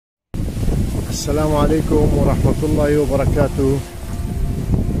Assalamu alaikum wa rahmatullahi wa barakatuh.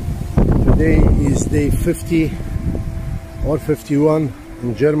 Today is day 50 or 51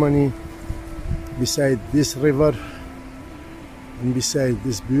 in Germany, beside this river and beside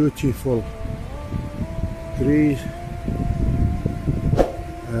this beautiful tree.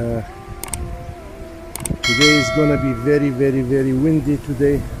 Today is gonna be very windy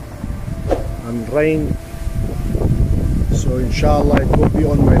today and rain, so inshallah it will be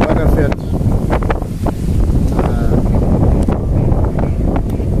on my benefit.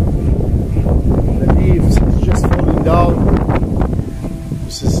 The leaves is just falling down,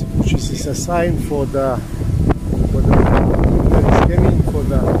 which is a sign for the that is coming for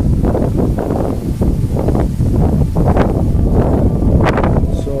the.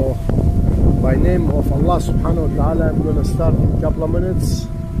 So by name of Allah subhanahu wa ta'ala, I'm going to start in a couple of minutes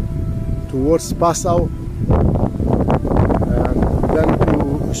towards Passau and then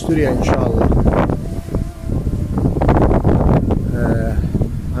to Austria, inshallah.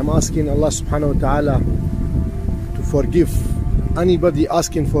 I'm asking Allah subhanahu wa ta'ala to forgive anybody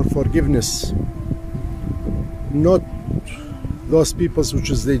asking for forgiveness, not those people which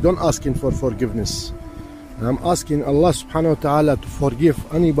is they don't asking for forgiveness. I'm asking Allah subhanahu wa ta'ala to forgive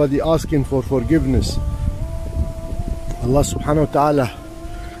anybody asking for forgiveness. Allah subhanahu wa ta'ala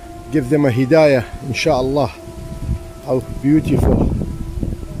give them a hidayah, inshallah. How beautiful.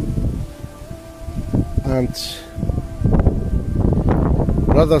 And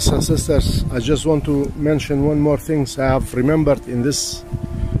brothers and sisters, I just want to mention one more thing I have remembered in this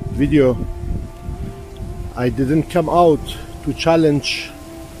video. I didn't come out to challenge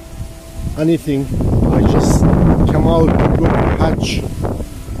anything. I just come out to go to Hajj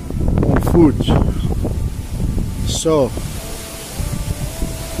on food. So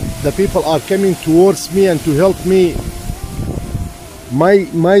the people are coming towards me and to help me.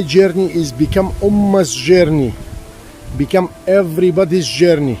 My journey is become Ummah's journey, become everybody's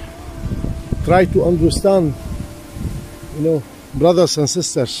journey. Try to understand, brothers and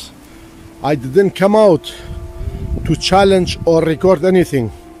sisters, I didn't come out to challenge or record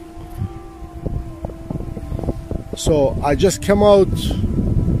anything. So I just come out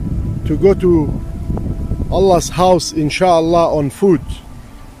to go to Allah's house, inshallah, on food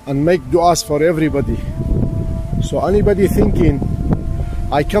and make du'as for everybody. So anybody thinking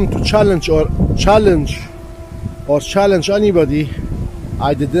I come to challenge anybody,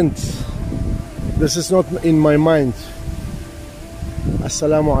 I didn't. This is not in my mind.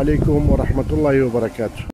 Assalamu alaikum wa rahmatullahi wa barakatuh.